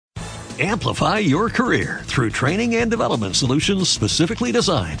Amplify your career through training and development solutions specifically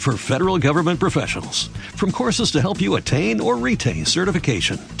designed for federal government professionals. From courses to help you attain or retain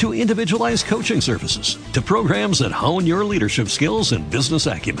certification, to individualized coaching services, to programs that hone your leadership skills and business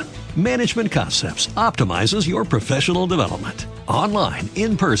acumen, Management Concepts optimizes your professional development. Online,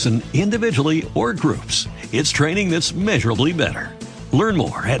 in person, individually, or groups, it's training that's measurably better. Learn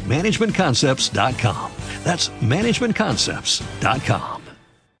more at managementconcepts.com. That's managementconcepts.com.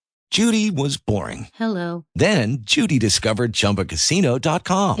 Judy was boring. Hello. Then Judy discovered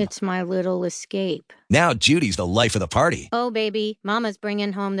ChumbaCasino.com. It's my little escape. Now Judy's the life of the party. Oh, baby, mama's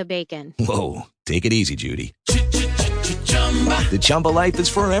bringing home the bacon. Whoa, take it easy, Judy. The Chumba life is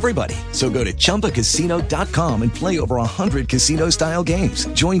for everybody. So go to ChumbaCasino.com and play over 100 casino-style games.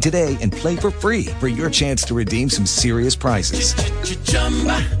 Join today and play for free for your chance to redeem some serious prizes.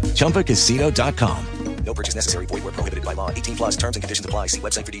 ChumbaCasino.com. No purchase necessary. Void where prohibited by law. 18 plus terms and conditions apply. See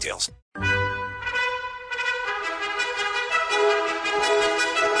website for details.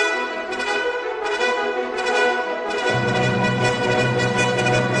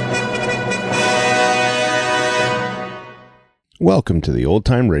 Welcome to the Old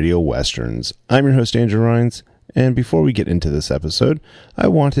Time Radio Westerns. I'm your host, Andrew Rhines, and before we get into this episode, I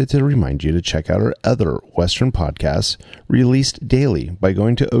wanted to remind you to check out our other Western podcasts released daily by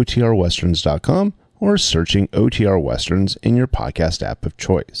going to otrwesterns.com or searching OTR Westerns in your podcast app of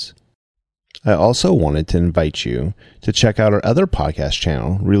choice. I also wanted to invite you to check out our other podcast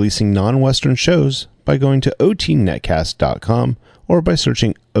channel releasing non-Western shows by going to otnetcast.com or by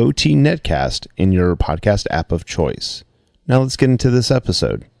searching OT Netcast in your podcast app of choice. Now let's get into this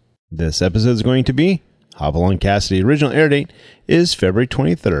episode. This episode is going to be Hopalong Cassidy. Original air date is February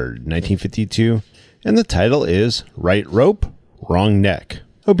 23rd, 1952, and the title is Right Rope, Wrong Neck.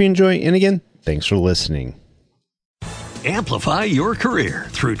 Hope you enjoy, and again, thanks for listening. Amplify your career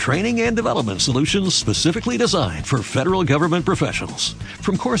through training and development solutions specifically designed for federal government professionals.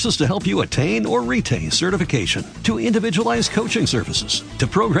 From courses to help you attain or retain certification, to individualized coaching services, to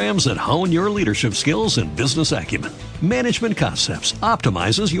programs that hone your leadership skills and business acumen, Management Concepts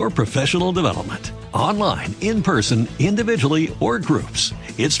optimizes your professional development. Online, in person, individually, or groups,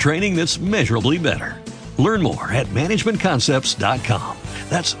 it's training that's measurably better. Learn more at managementconcepts.com.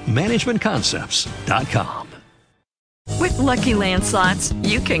 That's managementconcepts.com. With Lucky Land Slots,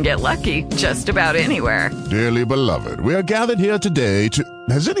 you can get lucky just about anywhere. Dearly beloved, we are gathered here today to...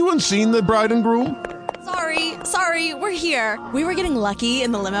 Has anyone seen the bride and groom? Sorry, we're here. We were getting lucky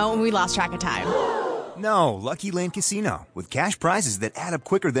in the limo and we lost track of time. No, Lucky Land Casino, with cash prizes that add up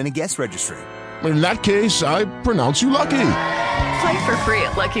quicker than a guest registry. In that case, I pronounce you lucky. Play for free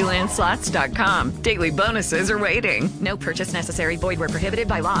at LuckyLandSlots.com. Daily bonuses are waiting. No purchase necessary. Void where prohibited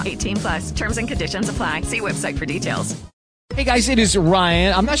by law. 18 plus. Terms and conditions apply. See website for details. Hey guys, it is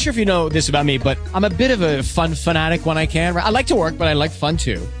Ryan. I'm not sure if you know this about me, but I'm a bit of a fun fanatic when I can. I like to work, but I like fun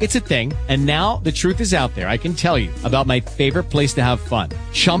too. It's a thing. And now the truth is out there. I can tell you about my favorite place to have fun.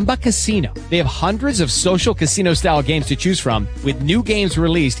 Chumba Casino. They have hundreds of social casino style games to choose from with new games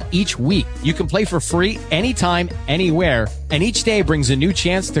released each week. You can play for free anytime, anywhere. And each day brings a new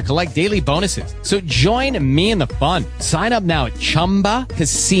chance to collect daily bonuses. So join me in the fun. Sign up now at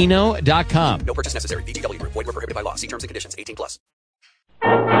ChumbaCasino.com. No purchase necessary. VGW Group. Void where prohibited by law. See terms and conditions. 18 plus.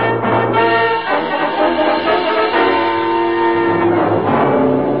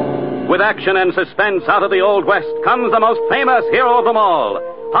 With action and suspense out of the Old West comes the most famous hero of them all,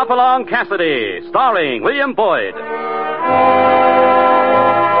 Hopalong Cassidy, starring William Boyd.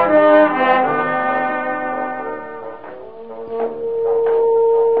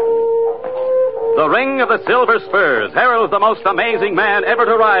 The ring of the Silver Spurs heralds the most amazing man ever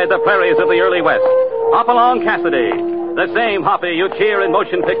to ride the prairies of the early West, Hopalong Cassidy, the same Hoppy you cheer in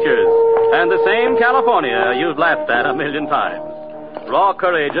motion pictures, and the same California you've laughed at a million times. Raw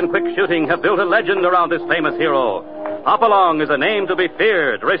courage and quick shooting have built a legend around this famous hero. Hopalong is a name to be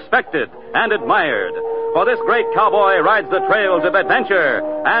feared, respected, and admired, for this great cowboy rides the trails of adventure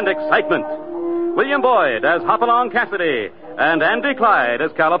and excitement. William Boyd as Hopalong Cassidy, and Andy Clyde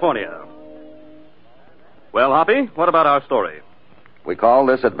as California. Well, Hoppy, what about our story? We call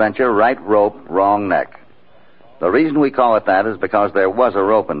this adventure Right Rope, Wrong Neck. The reason we call it that is because there was a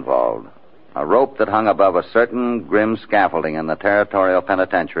rope involved. A rope that hung above a certain grim scaffolding in the territorial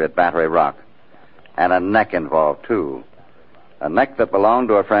penitentiary at Battery Rock. And a neck involved, too. A neck that belonged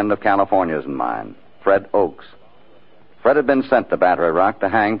to a friend of California's and mine, Fred Oakes. Fred had been sent to Battery Rock to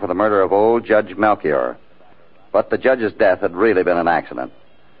hang for the murder of old Judge Melchior. But the judge's death had really been an accident.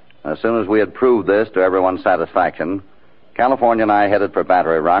 As soon as we had proved this to everyone's satisfaction, California and I headed for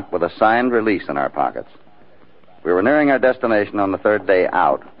Battery Rock with a signed release in our pockets. We were nearing our destination on the third day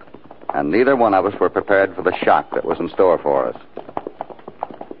out And neither one of us were prepared for the shock that was in store for us.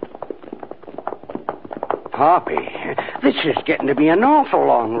 Hoppy, this is getting to be an awful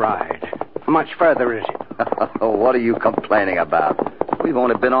long ride. How much further is it? What are you complaining about? We've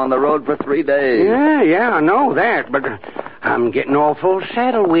only been on the road for 3 days. Yeah, I know that, but I'm getting awful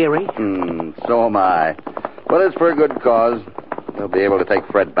saddle weary. So am I. But it's for a good cause. We'll be able to take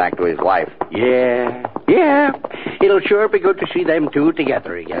Fred back to his wife. Yeah. It'll sure be good to see them two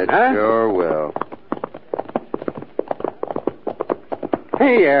together again, It sure will.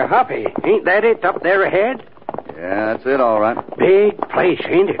 Hey, Hoppy, ain't that it up there ahead? Yeah, that's it, all right. Big place,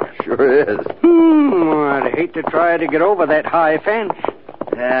 ain't it? Sure is. I'd hate to try to get over that high fence.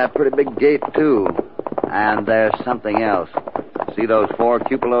 Yeah, pretty big gate, too. And there's something else. See those 4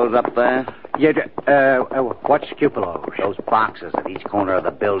 cupolas up there? Yeah, what's cupolas? Those boxes at each corner of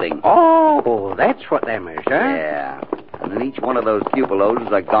the building. Oh, that's what them is, huh? Yeah. And in each one of those cupolas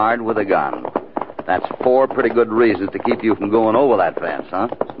is a guard with a gun. That's 4 pretty good reasons to keep you from going over that fence, huh?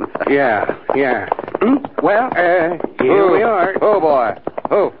 Yeah. Well, here we are. Oh, boy.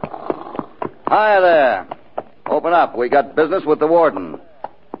 Oh. Hi there. Open up. We got business with the warden.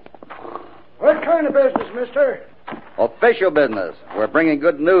 What kind of business, mister? Official business. We're bringing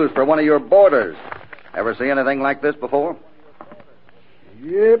good news for one of your boarders. Ever see anything like this before?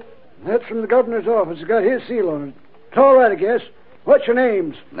 Yep. That's from the governor's office. It's got his seal on it. It's all right, I guess. What's your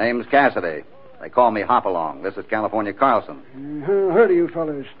names? Name's Cassidy. They call me Hopalong. This is California Carlson. Heard of you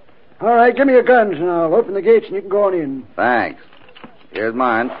fellas. All right, give me your guns and I'll open the gates and you can go on in. Thanks. Here's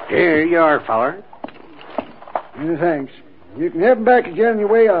mine. Here you are, feller. Yeah, thanks. You can have them back again on your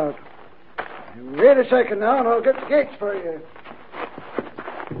way out. Wait a second now and I'll get the gates for you.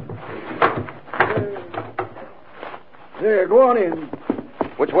 There, go on in.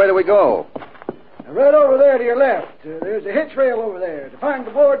 Which way do we go? Right over there to your left. There's a hitch rail over there. To find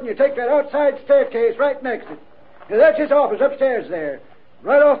the board, and you take that outside staircase right next to it. That's his office upstairs there.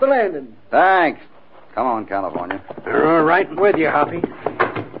 Right off the landing. Thanks. Come on, California. All right with you, Hoppy.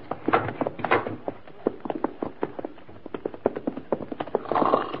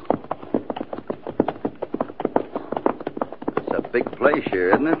 It's a big place here,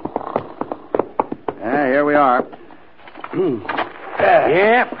 isn't it? Yeah, here we are.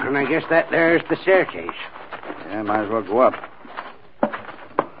 Yep, and I guess that there's the staircase. Yeah, might as well go up.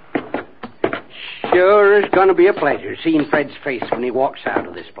 Sure is going to be a pleasure seeing Fred's face when he walks out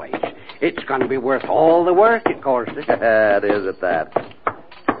of this place. It's going to be worth all the work it cost us. It is at that.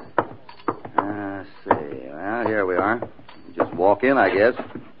 Let's see. Well, here we are. Just walk in, I guess.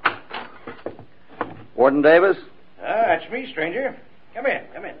 Warden Davis? It's me, stranger. Come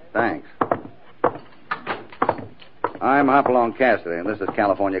in. Thanks. I'm Hopalong Cassidy, and this is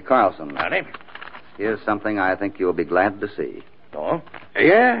California Carlson. Howdy. Here's something I think you'll be glad to see. Oh?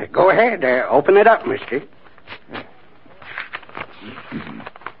 Yeah, go ahead. Open it up, mister.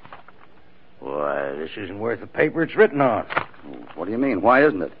 Why, this isn't worth the paper it's written on. What do you mean? Why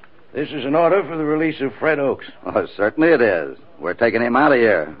isn't it? This is an order for the release of Fred Oakes. Oh, certainly it is. We're taking him out of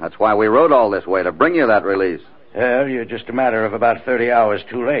here. That's why we rode all this way, to bring you that release. Well, you're just a matter of about 30 hours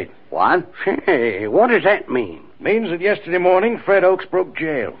too late. What? Hey, what does that mean? Means that yesterday morning, Fred Oakes broke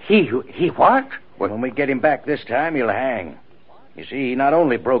jail. He what? When we get him back this time, he'll hang. You see, he not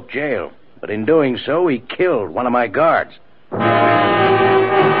only broke jail, but in doing so, he killed one of my guards.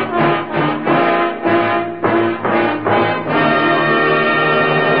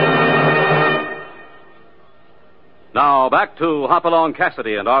 Now, back to Hopalong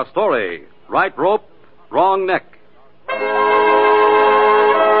Cassidy and our story. Right rope, wrong neck.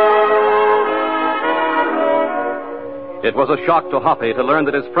 It was a shock to Hoppy to learn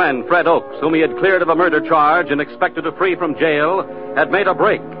that his friend, Fred Oakes, whom he had cleared of a murder charge and expected to free from jail, had made a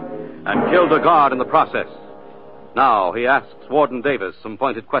break and killed a guard in the process. Now he asks Warden Davis some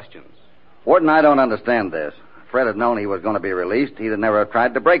pointed questions. Warden, I don't understand this. If Fred had known he was going to be released, he'd have never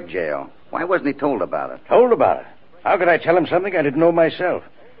tried to break jail. Why wasn't he told about it? Told about it? How could I tell him something I didn't know myself?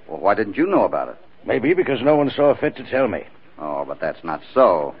 Well, why didn't you know about it? Maybe because no one saw fit to tell me. Oh, but that's not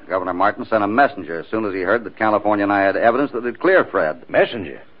so. Governor Martin sent a messenger as soon as he heard that California and I had evidence that would clear Fred.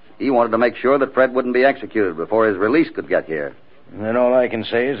 Messenger? He wanted to make sure that Fred wouldn't be executed before his release could get here. And then all I can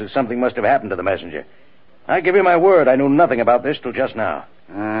say is that something must have happened to the messenger. I give you my word, I knew nothing about this till just now.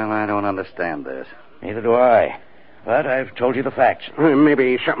 Well, I don't understand this. Neither do I. But I've told you the facts.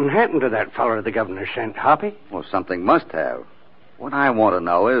 Maybe something happened to that feller the governor sent, Hoppy. Well, something must have. What I want to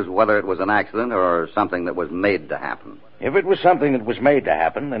know is whether it was an accident or something that was made to happen. If it was something that was made to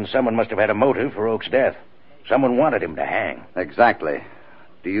happen, then someone must have had a motive for Oak's death. Someone wanted him to hang. Exactly.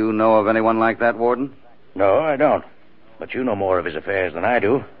 Do you know of anyone like that, Warden? No, I don't. But you know more of his affairs than I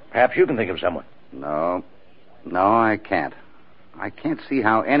do. Perhaps you can think of someone. No, I can't. I can't see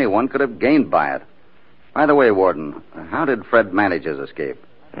how anyone could have gained by it. By the way, Warden, how did Fred manage his escape?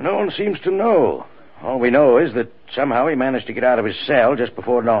 No one seems to know. All we know is that somehow he managed to get out of his cell just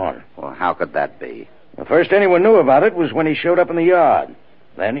before dawn. Well, how could that be? The first anyone knew about it was when he showed up in the yard.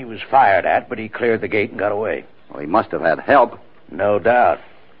 Then he was fired at, but he cleared the gate and got away. Well, he must have had help. No doubt.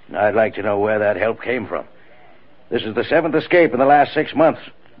 I'd like to know where that help came from. This is the 7th escape in the last 6 months.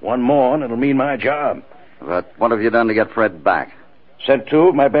 One more, and it'll mean my job. But what have you done to get Fred back? Sent 2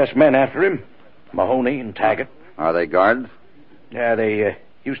 of my best men after him, Mahoney and Taggart. Are they guards? Yeah, they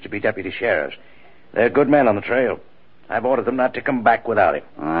used to be deputy sheriffs. They're good men on the trail. I've ordered them not to come back without him.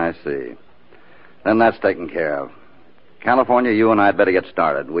 I see. Then that's taken care of. California, you and I'd better get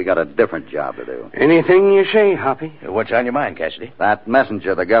started. We got a different job to do. Anything you say, Hoppy. What's on your mind, Cassidy? That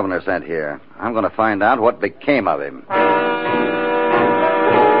messenger the governor sent here. I'm going to find out what became of him.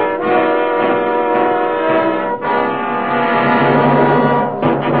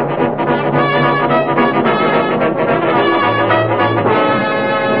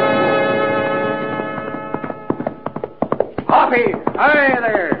 Hoppy! Hi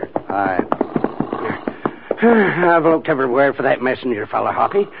there! Hi. I've looked everywhere for that messenger fella,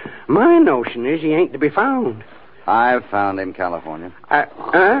 Hoppy. My notion is he ain't to be found. I've found him, California.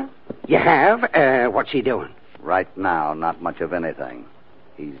 You have? What's he doing? Right now, not much of anything.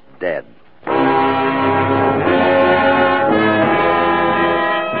 He's dead.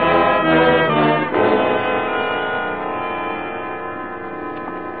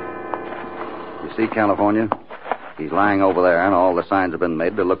 You see, California? He's lying over there, and all the signs have been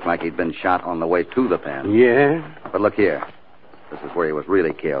made to look like he'd been shot on the way to the pen. Yeah? But look here. This is where he was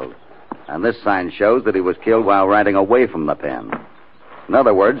really killed. And this sign shows that he was killed while riding away from the pen. In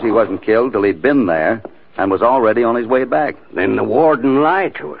other words, he wasn't killed till he'd been there and was already on his way back. Then the warden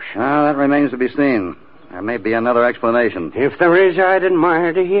lied to us. Well, that remains to be seen. There may be another explanation. If there is, I'd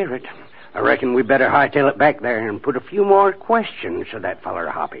admire to hear it. I reckon we better hightail it back there and put a few more questions to that feller,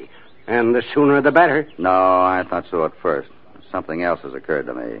 Hoppy. And the sooner the better. No, I thought so at first. Something else has occurred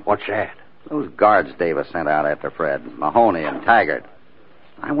to me. What's that? Those guards Davis sent out after Fred, Mahoney and Taggart.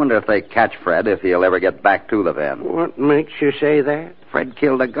 I wonder if they catch Fred, if he'll ever get back to the pen. What makes you say that? Fred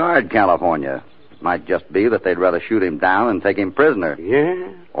killed a guard, California. It might just be that they'd rather shoot him down and take him prisoner.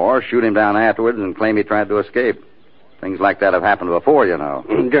 Yeah? Or shoot him down afterwards and claim he tried to escape. Things like that have happened before, you know.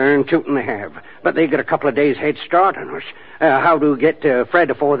 Darn tootin' they have. But they got a couple of days head start on us. How do we get to Fred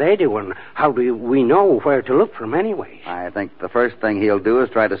before they do, and how do we know where to look for him anyway? I think the first thing he'll do is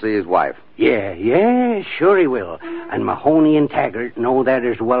try to see his wife. Yeah, sure he will. And Mahoney and Taggart know that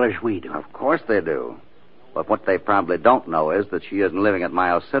as well as we do. Of course they do. But what they probably don't know is that she isn't living at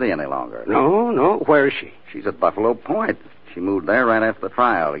Miles City any longer. No. Where is she? She's at Buffalo Point. She moved there right after the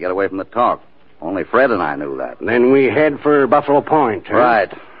trial to get away from the talk. Only Fred and I knew that. Then we head for Buffalo Point, huh?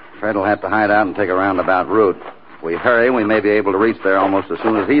 Right. Fred will have to hide out and take a roundabout route. If we hurry, we may be able to reach there almost as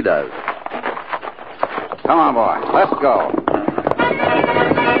soon as he does. Come on, boy. Let's go.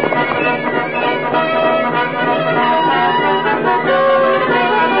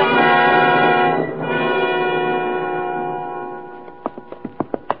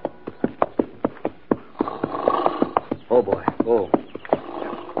 Oh, boy. Oh.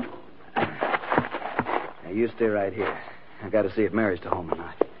 Now, you stay right here. I got to see if Mary's to home or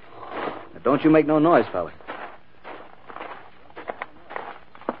not. Now, don't you make no noise, fella.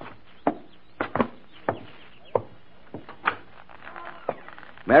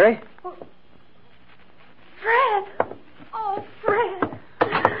 Mary? Fred! Oh, Fred!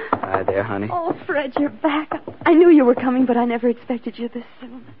 Hi there, honey. Oh, Fred, you're back. I knew you were coming, but I never expected you this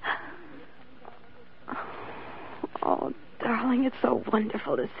soon. Oh, darling, it's so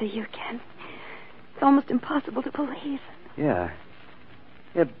wonderful to see you again. It's almost impossible to believe. Yeah,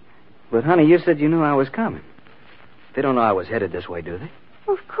 but, honey, you said you knew I was coming. They don't know I was headed this way, do they?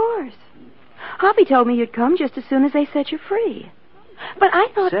 Of course. Hoppy told me you'd come just as soon as they set you free. But I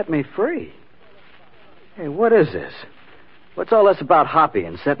thought... Set me free? Hey, what is this? What's all this about Hoppy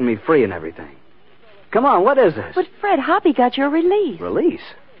and setting me free and everything? Come on, what is this? But, Fred, Hoppy got your release. Release?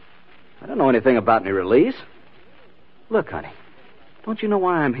 I don't know anything about any release. Look, honey, don't you know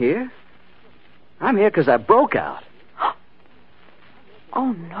why I'm here? I'm here because I broke out.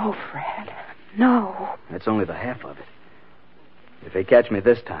 Oh, no, Fred. No. That's only the half of it. If they catch me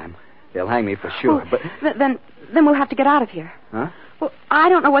this time, they'll hang me for sure, but... Then we'll have to get out of here. Huh? Well, I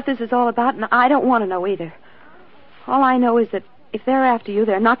don't know what this is all about, and I don't want to know either. All I know is that if they're after you,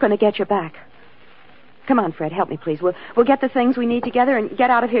 they're not going to get you back. Come on, Fred, help me, please. We'll get the things we need together and get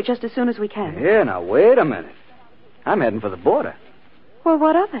out of here just as soon as we can. Here, now, wait a minute. I'm heading for the border. Well,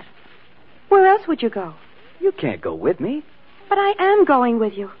 what of it? Where else would you go? You can't go with me. But I am going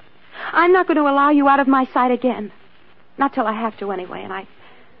with you. I'm not going to allow you out of my sight again. Not till I have to, anyway, and I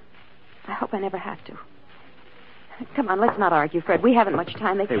hope I never have to. Come on, let's not argue, Fred. We haven't much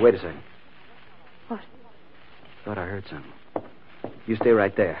time. Hey, wait a second. What? Thought I heard something. You stay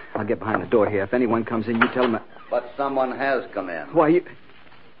right there. I'll get behind the door here. If anyone comes in, you tell them... But someone has come in. Why, you...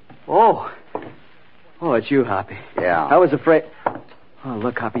 Oh, it's you, Hoppy. Yeah. I was afraid... Oh,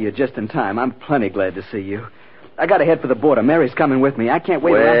 look, Hoppy, you're just in time. I'm plenty glad to see you. I gotta head for the border. Mary's coming with me. I can't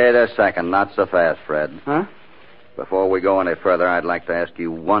wait Wait a second. Not so fast, Fred. Huh? Before we go any further, I'd like to ask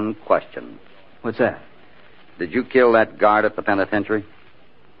you one question. What's that? Did you kill that guard at the penitentiary?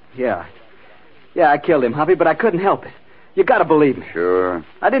 Yeah. Yeah, I killed him, Hoppy, but I couldn't help it. You gotta believe me. Sure.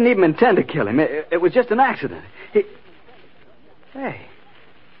 I didn't even intend to kill him. It was just an accident. Hey,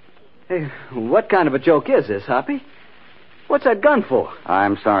 what kind of a joke is this, Hoppy? What's that gun for?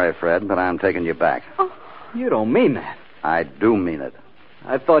 I'm sorry, Fred, but I'm taking you back. Oh, you don't mean that. I do mean it.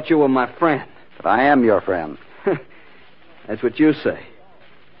 I thought you were my friend. But I am your friend. That's what you say.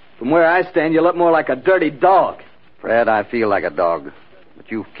 From where I stand, you look more like a dirty dog. Fred, I feel like a dog. But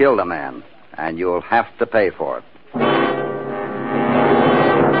you've killed a man, and you'll have to pay for it.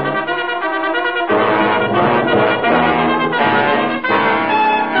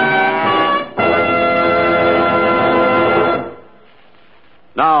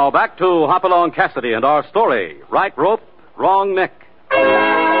 Now, back to Hopalong Cassidy and our story, Right Rope, Wrong Neck.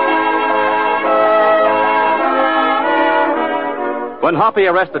 When Hoppy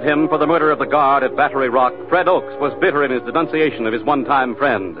arrested him for the murder of the guard at Battery Rock, Fred Oakes was bitter in his denunciation of his one-time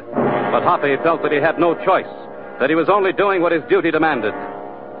friend. But Hoppy felt that he had no choice, that he was only doing what his duty demanded.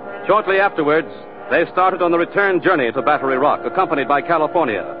 Shortly afterwards, they started on the return journey to Battery Rock, accompanied by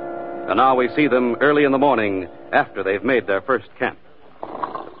California. And now we see them early in the morning after they've made their first camp.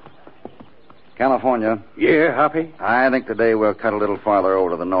 California. Yeah, Hoppy? I think today we'll cut a little farther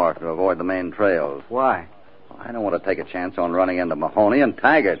over to the north to avoid the main trails. Why? I don't want to take a chance on running into Mahoney and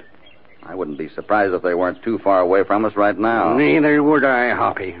Taggart. I wouldn't be surprised if they weren't too far away from us right now. Neither would I,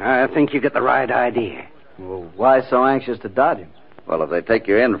 Hoppy. I think you get the right idea. Well, why so anxious to dodge him? Well, if they take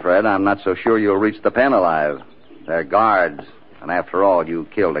you in, Fred, I'm not so sure you'll reach the pen alive. They're guards. And after all, you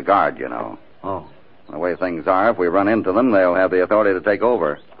killed a guard, you know. Oh. The way things are, if we run into them, they'll have the authority to take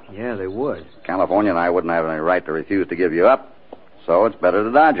over. Yeah, they would. California and I wouldn't have any right to refuse to give you up. So it's better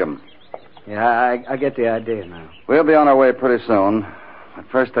to dodge them. Yeah, I get the idea now. We'll be on our way pretty soon. But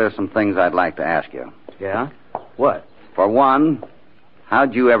first, there's some things I'd like to ask you. Yeah? What? For one,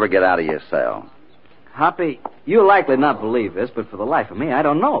 how'd you ever get out of your cell? Hoppy, you'll likely not believe this, but for the life of me, I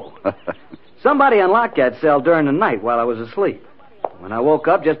don't know. Somebody unlocked that cell during the night while I was asleep. When I woke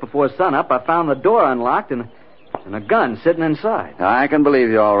up just before sunup, I found the door unlocked and a gun sitting inside. I can believe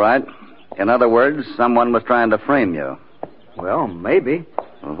you all right. In other words, someone was trying to frame you. Well, maybe.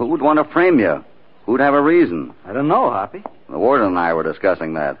 Well, who would want to frame you? Who'd have a reason? I don't know, Hoppy. The warden and I were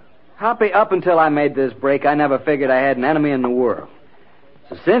discussing that. Hoppy, up until I made this break, I never figured I had an enemy in the world.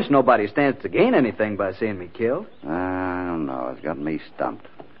 It's a cinch nobody stands to gain anything by seeing me killed. I don't know. It's got me stumped.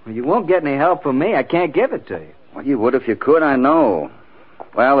 Well, you won't get any help from me. I can't give it to you. Well, you would if you could, I know.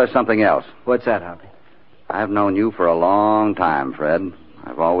 Well, there's something else. What's that, Hoppy? I've known you for a long time, Fred.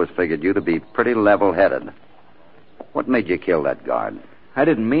 I've always figured you to be pretty level-headed. What made you kill that guard? I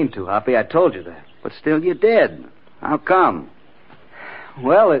didn't mean to, Hoppy. I told you that. But still you did. How come?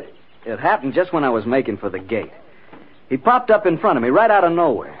 Well, it happened just when I was making for the gate. He popped up in front of me right out of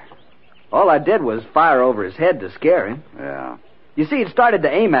nowhere. All I did was fire over his head to scare him. Yeah. You see, he'd started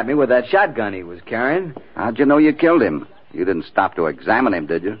to aim at me with that shotgun he was carrying. How'd you know you killed him? You didn't stop to examine him,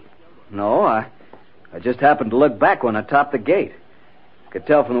 did you? No, I just happened to look back when I topped the gate. Could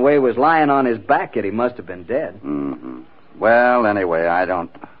tell from the way he was lying on his back that he must have been dead. Mm-hmm. Well, anyway, I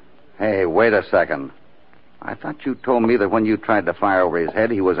don't... Hey, wait a second. I thought you told me that when you tried to fire over his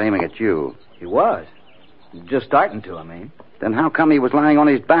head, he was aiming at you. He was. Just starting to, I mean. Then how come he was lying on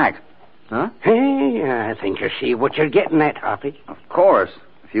his back? Huh? Hey, I think you see what you're getting at, Hoppy. Of course.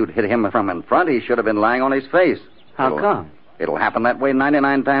 If you'd hit him from in front, he should have been lying on his face. How come? It'll happen that way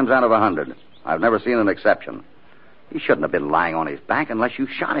 99 times out of 100. I've never seen an exception. He shouldn't have been lying on his back unless you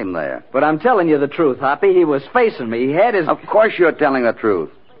shot him there. But I'm telling you the truth, Hoppy. He was facing me. He had his... Of course you're telling the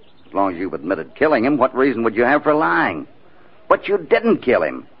truth. As long as you've admitted killing him, what reason would you have for lying? But you didn't kill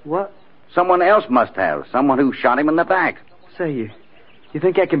him. What? Someone else must have. Someone who shot him in the back. Say, you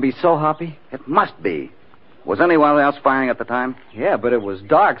think that can be so, Hoppy? It must be. Was anyone else firing at the time? Yeah, but it was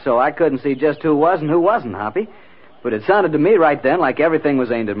dark, so I couldn't see just who was and who wasn't, Hoppy. But it sounded to me right then like everything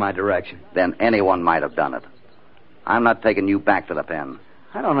was aimed in my direction. Then anyone might have done it. I'm not taking you back to the pen.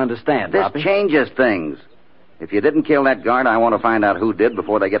 I don't understand, This Hoppy. changes things. If you didn't kill that guard, I want to find out who did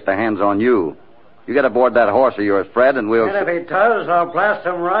before they get their hands on you. You get aboard that horse of yours, Fred, and we'll... And if he does, I'll blast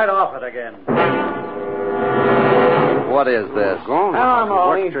him right off it again. What is this? Now,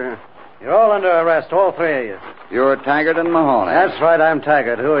 Mahoney. You're all under arrest, all three of you. You're Taggart and Mahoney. That's right, I'm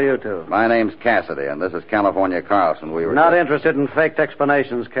Taggart. Who are you two? My name's Cassidy, and this is California Carlson. We were... Not interested in faked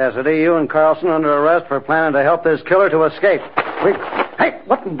explanations, Cassidy. You and Carlson are under arrest for planning to help this killer to escape. Hey,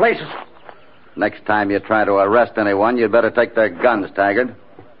 what in blazes? Next time you try to arrest anyone, you'd better take their guns, Taggart.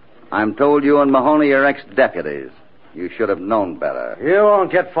 I'm told you and Mahoney are ex-deputies. You should have known better. You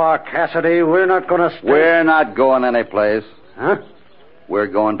won't get far, Cassidy. We're not going to stay... We're not going anyplace. Huh? We're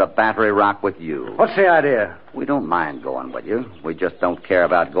going to Battery Rock with you. What's the idea? We don't mind going with you. We just don't care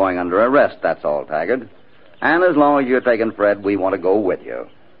about going under arrest, that's all, Taggart. And as long as you're taking Fred, we want to go with you.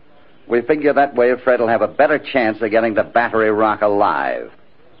 We figure that way Fred will have a better chance of getting to Battery Rock alive.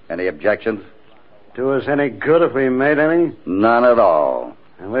 Any objections? Do us any good if we made any? None at all.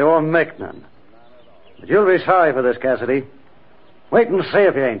 And we won't make none. But you'll be sorry for this, Cassidy. Wait and see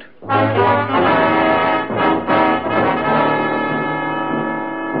if you ain't.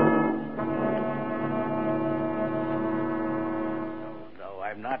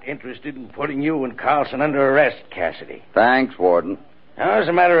 I'm not interested in putting you and Carlson under arrest, Cassidy. Thanks, Warden. Now, as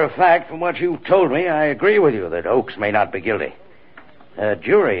a matter of fact, from what you've told me, I agree with you that Oakes may not be guilty. A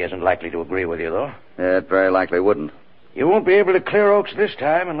jury isn't likely to agree with you, though. It very likely wouldn't. You won't be able to clear Oakes this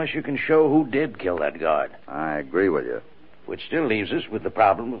time unless you can show who did kill that guard. I agree with you. Which still leaves us with the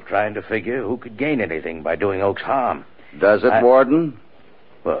problem of trying to figure who could gain anything by doing Oakes harm. Does it, Warden?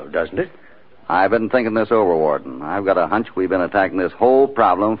 Well, doesn't it? I've been thinking this over, Warden. I've got a hunch we've been attacking this whole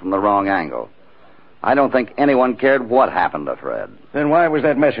problem from the wrong angle. I don't think anyone cared what happened to Fred. Then why was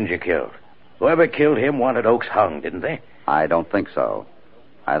that messenger killed? Whoever killed him wanted Oakes hung, didn't they? I don't think so.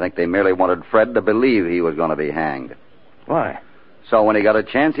 I think they merely wanted Fred to believe he was going to be hanged. Why? So when he got a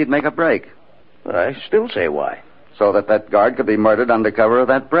chance, he'd make a break. Well, I still say why. So that guard could be murdered under cover of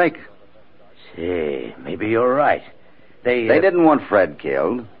that break. Say, maybe you're right. They didn't want Fred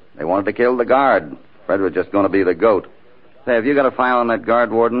killed. They wanted to kill the guard. Fred was just going to be the goat. Say, have you got a file on that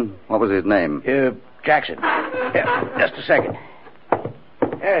guard, Warden? What was his name? Jackson. Yeah, just a second.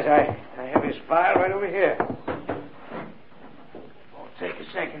 Yes, I have his file right over here. Won't take a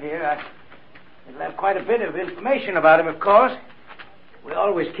second here. It'll have quite a bit of information about him, of course. We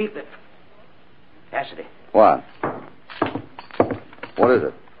always keep it. Cassidy. What? What is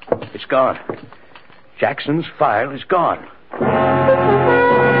it? It's gone. Jackson's file is gone.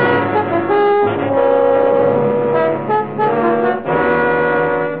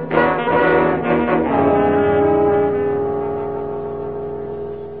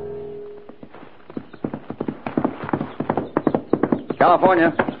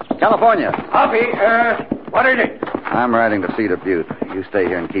 California. Hoppy, what is it? I'm riding to Cedar Butte. You stay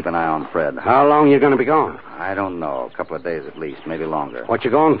here and keep an eye on Fred. How long you going to be gone? I don't know. A couple of days at least, maybe longer. What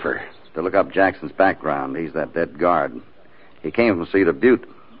you going for? To look up Jackson's background. He's that dead guard. He came from Cedar Butte.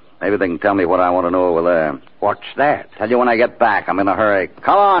 Maybe they can tell me what I want to know over there. What's that? Tell you when I get back. I'm in a hurry.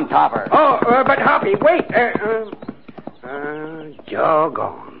 Come on, Topper. Oh, but Hoppy, wait.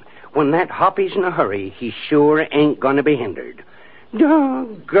 Doggone. When that Hoppy's in a hurry, he sure ain't going to be hindered.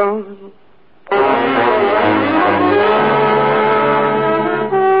 Doggone.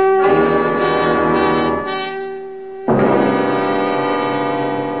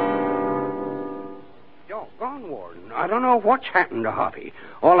 Doggone, Warden. I don't know what's happened to Hoppy.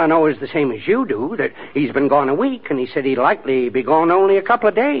 All I know is the same as you do, that he's been gone a week, and he said he'd likely be gone only a couple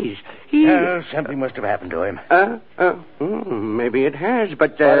of days. Something must have happened to him. Maybe it has,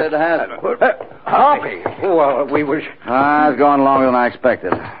 but... But it hasn't. Hoppy. Well, we was... It's gone longer than I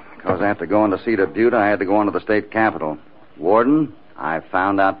expected. Because after going to Cedar Butte, I had to go into the state capitol. Warden, I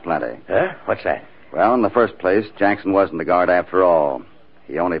found out plenty. Huh? What's that? Well, in the first place, Jackson wasn't a guard after all.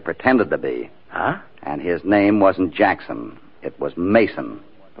 He only pretended to be. Huh? And his name wasn't Jackson. It was Mason.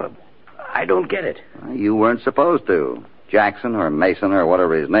 Well, I don't get it. You weren't supposed to. Jackson or Mason or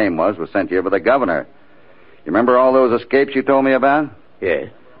whatever his name was sent here by the governor. You remember all those escapes you told me about? Yes.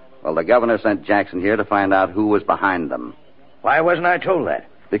 Well, the governor sent Jackson here to find out who was behind them. Why wasn't I told that?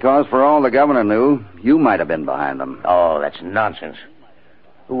 Because for all the governor knew, you might have been behind them. Oh, that's nonsense.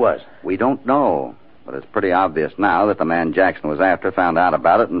 Who was? We don't know. But it's pretty obvious now that the man Jackson was after found out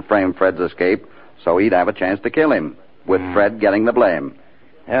about it and framed Fred's escape so he'd have a chance to kill him, with Fred getting the blame.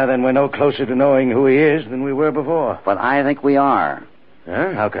 Yeah, then we're no closer to knowing who he is than we were before. But I think we are.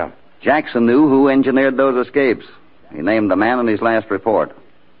 Huh? How come? Jackson knew who engineered those escapes. He named the man in his last report.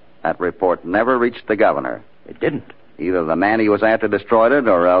 That report never reached the governor. It didn't. Either the man he was after destroyed it,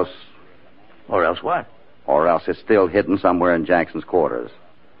 or else... Or else what? Or else it's still hidden somewhere in Jackson's quarters.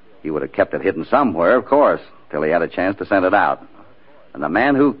 He would have kept it hidden somewhere, of course, till he had a chance to send it out. And the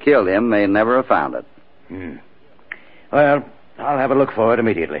man who killed him may never have found it. Well, I'll have a look for it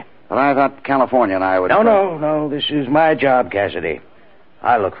immediately. But I thought California and I would... No. This is my job, Cassidy.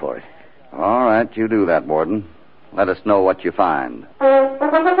 I'll look for it. All right, you do that, Warden. Let us know what you find.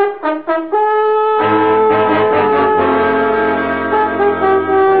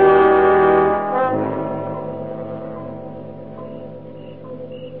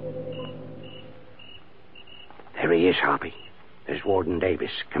 There he is, Hoppy. There's Warden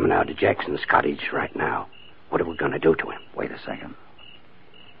Davis coming out of Jackson's cottage right now. What are we going to do to him? Wait a second.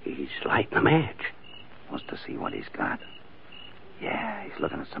 He's lighting a match. Wants to see what he's got. Yeah, he's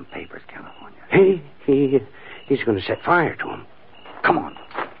looking at some papers, California. He's going to set fire to him. Come on.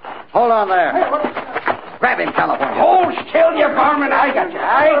 Hold on there. Grab him, California. Hold still, you varmint. I got you.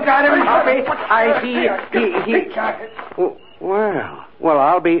 I got him, Hoppy. Well,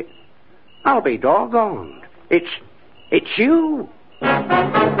 I'll be doggone. It's you.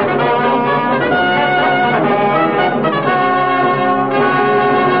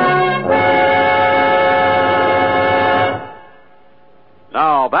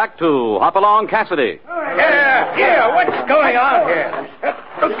 Now, back to Hopalong Cassidy. Yeah, what's going on here?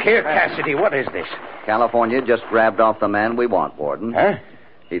 Look here, Cassidy, what is this? California just grabbed off the man we want, Warden. Huh?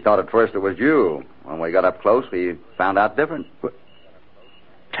 He thought at first it was you. When we got up close, we found out different.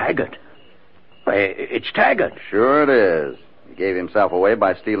 Taggart? It's Taggart. Sure it is. He gave himself away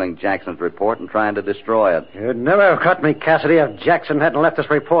by stealing Jackson's report and trying to destroy it. You'd never have caught me, Cassidy, if Jackson hadn't left this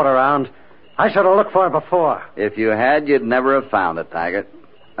report around. I should have looked for it before. If you had, you'd never have found it, Taggart.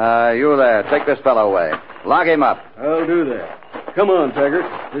 You there. Take this fellow away. Lock him up. I'll do that. Come on,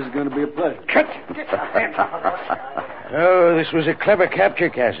 Taggart. This is going to be a pleasure. Oh, this was a clever capture,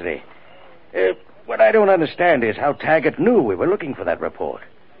 Cassidy. What I don't understand is how Taggart knew we were looking for that report.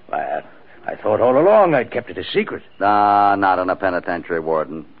 I thought all along I'd kept it a secret. Not in a penitentiary,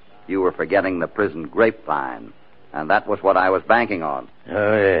 Warden. You were forgetting the prison grapevine. And that was what I was banking on.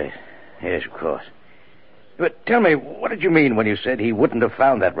 Oh, yes. Yes, of course. But tell me, what did you mean when you said he wouldn't have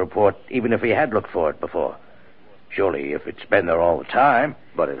found that report even if he had looked for it before? Surely, if it's been there all the time...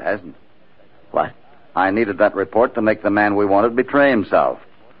 But it hasn't. What? I needed that report to make the man we wanted betray himself.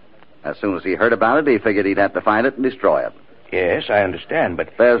 As soon as he heard about it, he figured he'd have to find it and destroy it. Yes, I understand, but...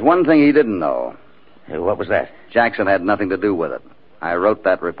 There's one thing he didn't know. What was that? Jackson had nothing to do with it. I wrote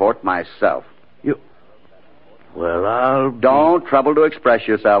that report myself. You... Well, Don't trouble to express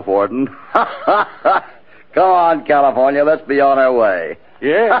yourself, Warden. Come on, California. Let's be on our way.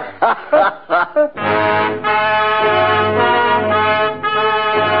 Yeah.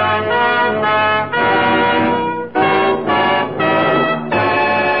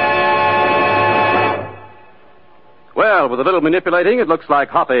 Well, with a little manipulating, it looks like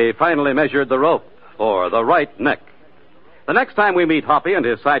Hoppy finally measured the rope for the right neck. The next time we meet Hoppy and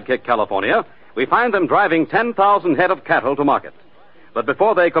his sidekick, California, we find them driving 10,000 head of cattle to market. But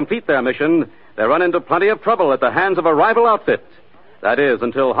before they complete their mission, they run into plenty of trouble at the hands of a rival outfit. That is,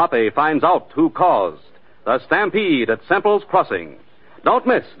 until Hoppy finds out who caused the stampede at Semple's Crossing. Don't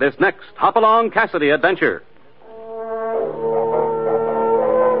miss this next Hopalong Cassidy adventure.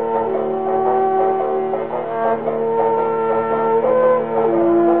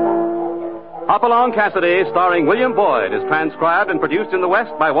 Hopalong Cassidy, starring William Boyd, is transcribed and produced in the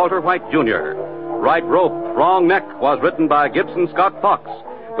West by Walter White, Jr. Right Rope, Wrong Neck was written by Gibson Scott Fox,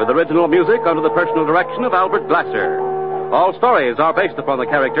 with original music under the personal direction of Albert Glasser. All stories are based upon the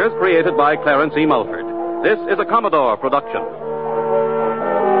characters created by Clarence E. Mulford. This is a Commodore production.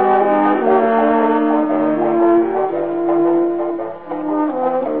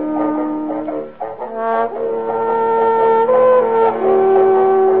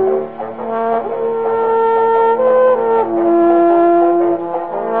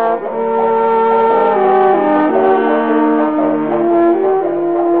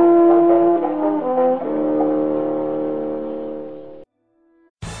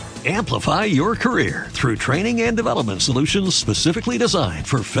 Amplify your career through training and development solutions specifically designed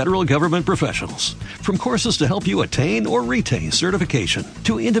for federal government professionals. From courses to help you attain or retain certification,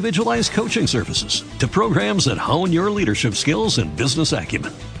 to individualized coaching services, to programs that hone your leadership skills and business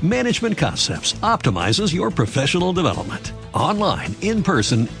acumen, Management Concepts optimizes your professional development. Online, in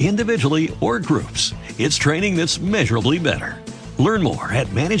person, individually, or groups, it's training that's measurably better. Learn more at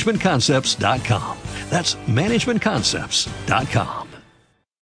managementconcepts.com. That's managementconcepts.com.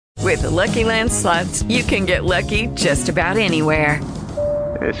 With the Lucky Land Slots, you can get lucky just about anywhere.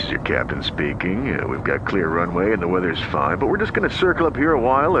 This is your captain speaking. We've got clear runway and the weather's fine, but we're just going to circle up here a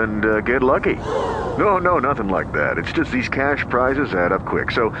while and get lucky. No, nothing like that. It's just these cash prizes add up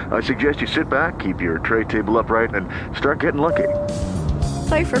quick. So I suggest you sit back, keep your tray table upright, and start getting lucky.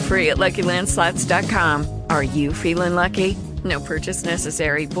 Play for free at LuckyLandSlots.com. Are you feeling lucky? No purchase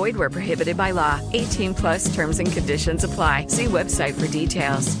necessary. Void where prohibited by law. 18 plus terms and conditions apply. See website for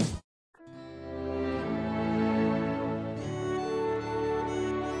details.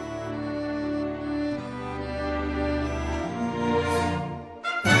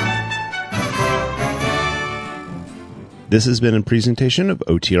 This has been a presentation of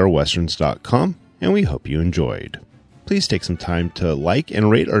OTRWesterns.com, and we hope you enjoyed. Please take some time to like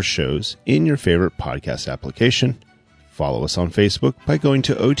and rate our shows in your favorite podcast application. Follow us on Facebook by going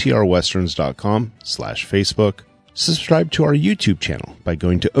to OTRWesterns.com/Facebook. Subscribe to our YouTube channel by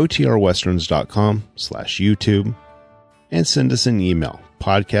going to OTRWesterns.com/YouTube. And send us an email,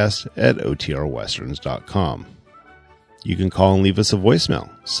 podcast@OTRWesterns.com. You can call and leave us a voicemail,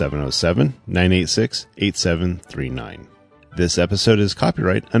 707-986-8739. This episode is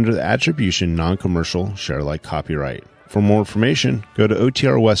copyright under the Attribution Non-Commercial Share-alike copyright. For more information, go to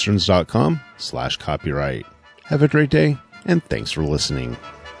OTRWesterns.com/copyright. Have a great day, and thanks for listening.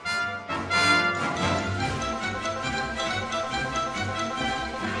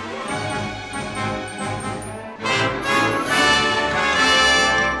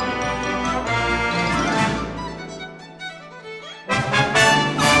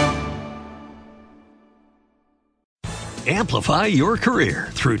 Amplify your career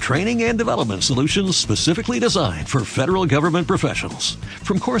through training and development solutions specifically designed for federal government professionals.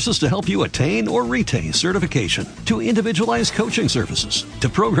 From courses to help you attain or retain certification, to individualized coaching services, to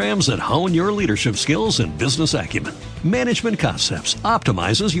programs that hone your leadership skills and business acumen, Management Concepts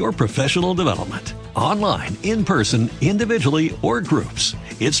optimizes your professional development. Online, in person, individually, or groups,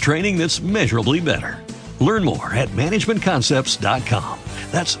 it's training that's measurably better. Learn more at managementconcepts.com.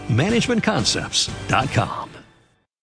 That's managementconcepts.com.